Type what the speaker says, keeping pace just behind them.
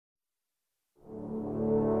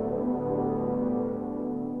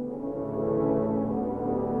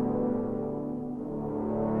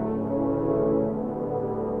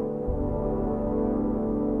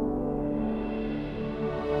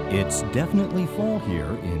It's definitely fall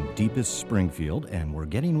here in deepest Springfield, and we're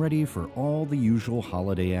getting ready for all the usual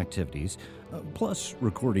holiday activities, plus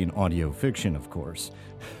recording audio fiction, of course.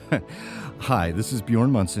 Hi, this is Bjorn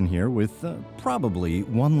Munson here with probably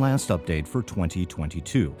one last update for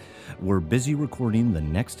 2022. We're busy recording the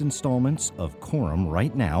next installments of Coram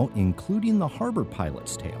right now, including the Harbor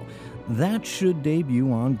Pilot's Tale. That should debut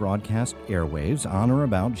on broadcast airwaves on or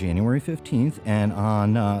about January 15th and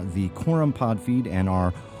on the Coram pod feed and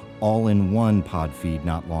our all-in-one pod feed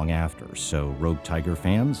not long after. So Rogue Tiger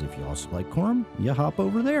fans, if you also like Coram, you hop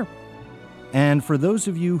over there. And for those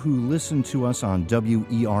of you who listen to us on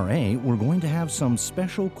WERA, we're going to have some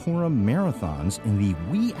special Coram marathons in the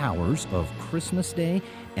wee hours of Christmas Day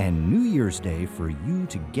and New Year's Day for you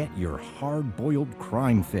to get your hard-boiled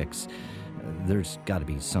crime fix. There's got to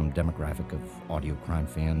be some demographic of audio crime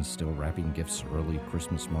fans still wrapping gifts early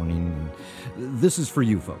Christmas morning. This is for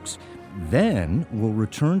you folks. Then we'll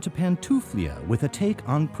return to Pantuflia with a take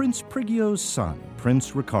on Prince Prigio's son,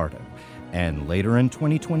 Prince Ricardo. And later in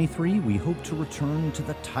 2023, we hope to return to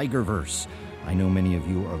the Tigerverse. I know many of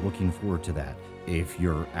you are looking forward to that. If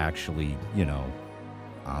you're actually,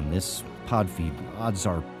 on this pod feed, odds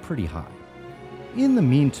are pretty high. In the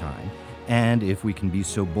meantime, and if we can be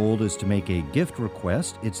so bold as to make a gift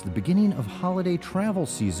request, it's the beginning of holiday travel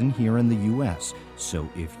season here in the U.S. So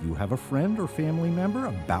if you have a friend or family member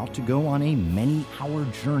about to go on a many-hour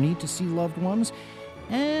journey to see loved ones,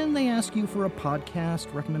 and they ask you for a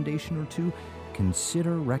podcast recommendation or two,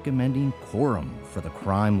 consider recommending Coram for the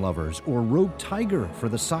crime lovers or Rogue Tiger for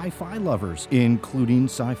the sci-fi lovers, including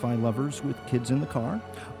sci-fi lovers with kids in the car.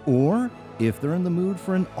 Or if they're in the mood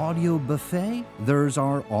for an audio buffet, there's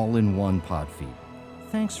our all-in-one pod feed.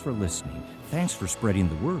 Thanks for listening. Thanks for spreading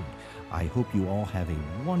the word. I hope you all have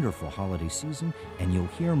a wonderful holiday season, and you'll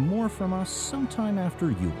hear more from us sometime after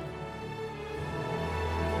Yule.